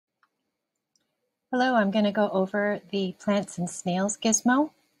Hello, I'm going to go over the plants and snails gizmo.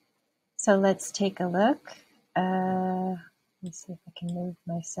 So let's take a look. Let me see if I can move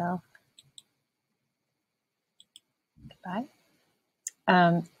myself. Goodbye.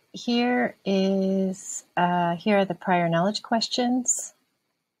 Here are the prior knowledge questions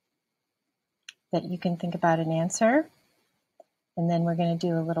that you can think about and answer. And then we're going to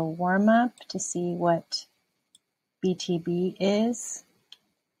do a little warm up to see what BTB is.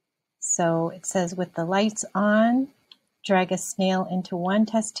 So it says, with the lights on, drag a snail into one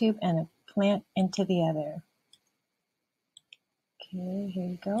test tube and a plant into the other. Okay, here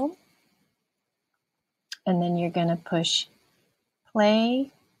you go. And then you're going to push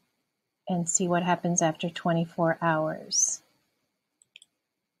play and see what happens after 24 hours.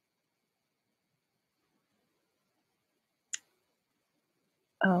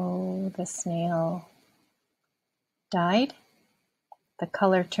 Oh, the snail died. The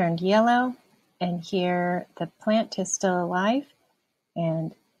color turned yellow, and here the plant is still alive,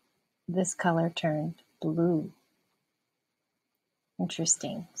 and this color turned blue.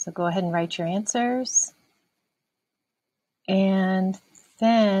 Interesting. So go ahead and write your answers. And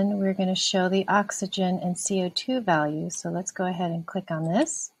then we're going to show the oxygen and CO2 values. So let's go ahead and click on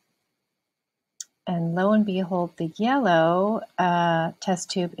this. And lo and behold, the yellow test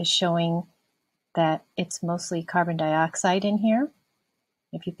tube is showing that it's mostly carbon dioxide in here.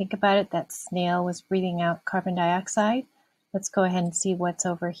 If you think about it, that snail was breathing out carbon dioxide. Let's go ahead and see what's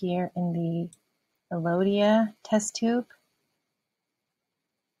over here in the Elodia test tube.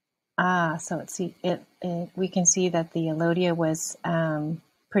 So we can see that the Elodia was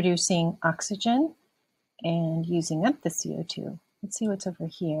producing oxygen and using up the CO2. Let's see what's over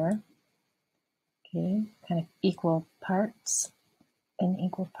here. Okay, kind of equal parts and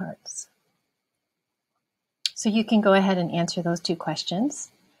equal parts. So you can go ahead and answer those two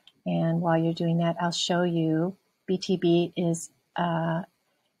questions. And while you're doing that, I'll show you BTB is a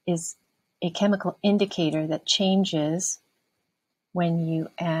chemical indicator that changes when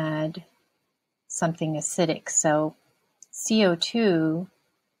you add something acidic. So CO2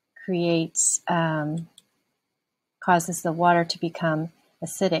 creates, causes the water to become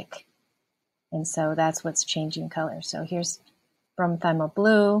acidic. And so that's what's changing color. So here's bromothymol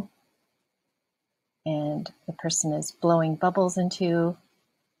blue, and the person is blowing bubbles into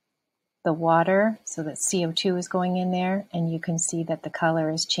the water so that CO2 is going in there, and you can see that the color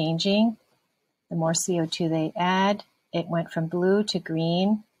is changing. The more CO2 they add, it went from blue to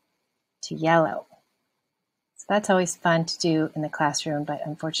green to yellow. So that's always fun to do in the classroom, but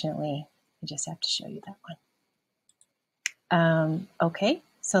unfortunately, I just have to show you that one. Okay,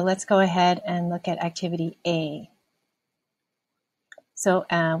 so let's go ahead and look at activity A. So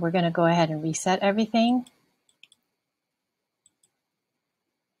we're going to go ahead and reset everything.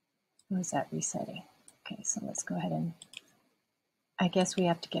 What is that resetting? Okay, so let's go ahead and, I guess we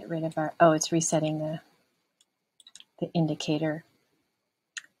have to get rid of our, it's resetting the indicator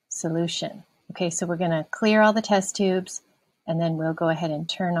solution. Okay, so we're going to clear all the test tubes, and then we'll go ahead and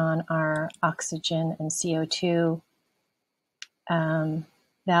turn on our oxygen and CO2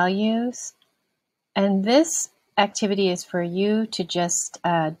 values. And this activity is for you to just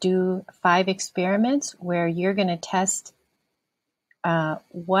do 5 experiments where you're going to test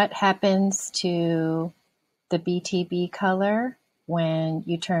what happens to the BTB color when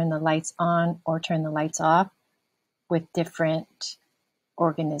you turn the lights on or turn the lights off with different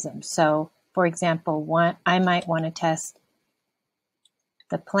organisms. So, for example, I might want to test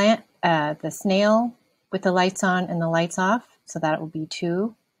the plant, the snail with the lights on and the lights off. So that will be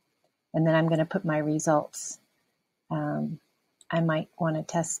 2. And then I'm going to put my results. I might want to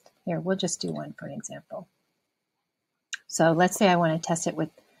test, here, we'll just do 1 for an example. So let's say I want to test it with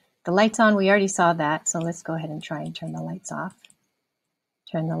the lights on. We already saw that. So let's go ahead and try and turn the lights off.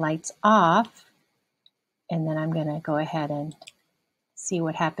 Turn the lights off. And then I'm going to go ahead and see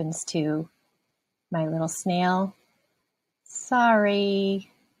what happens to my little snail.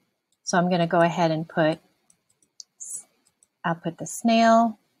 Sorry. So I'm going to go ahead and I'll put the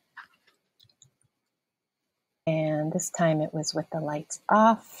snail. And this time it was with the lights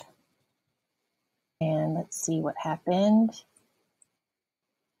off. And let's see what happened.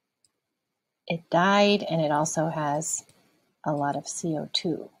 It died, and it also has a lot of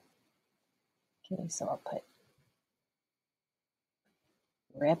CO2. Okay, so I'll put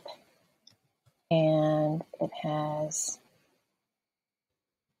RIP. And it has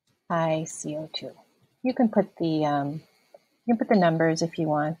high CO2. You can put the numbers if you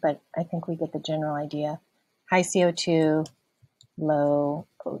want, but I think we get the general idea. High CO2, low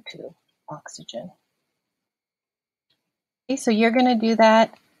O2, oxygen. Okay, so you're going to do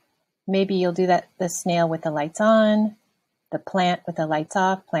that Maybe you'll do that, the snail with the lights on, the plant with the lights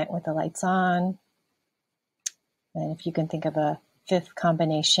off, plant with the lights on. And if you can think of a fifth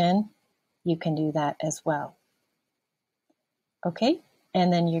combination, you can do that as well. Okay,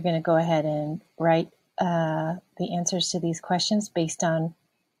 and then you're going to go ahead and write the answers to these questions based on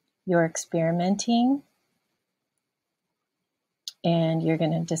your experimenting. And you're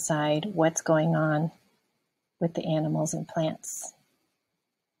going to decide what's going on with the animals and plants.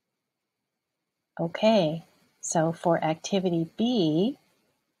 Okay, so for activity B,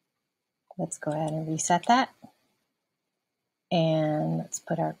 let's go ahead and reset that. And let's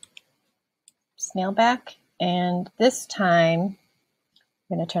put our snail back. And this time,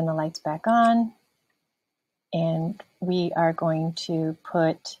 I'm going to turn the lights back on. And we are going to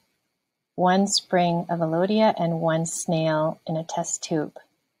put one spring of Elodia and one snail in a test tube.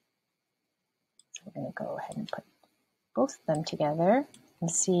 So we're going to go ahead and put both of them together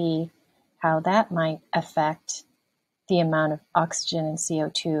and see how that might affect the amount of oxygen and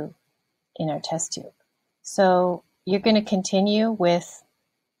CO2 in our test tube. So you're going to continue with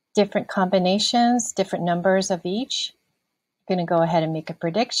different combinations, different numbers of each. You're going to go ahead and make a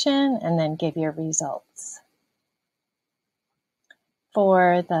prediction and then give your results.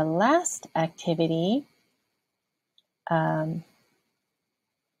 For the last activity, you're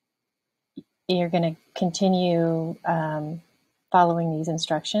going to continue following these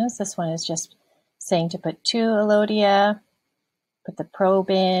instructions. This one is just saying to put 2 Elodia, put the probe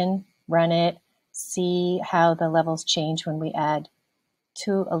in, run it, see how the levels change when we add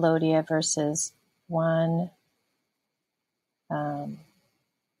 2 Elodia versus 1,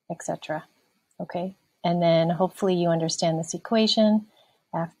 etc. Okay, and then hopefully you understand this equation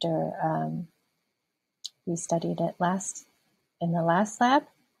after we studied it in the last lab.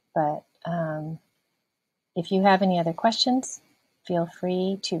 But if you have any other questions, feel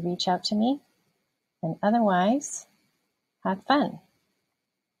free to reach out to me. And otherwise, have fun.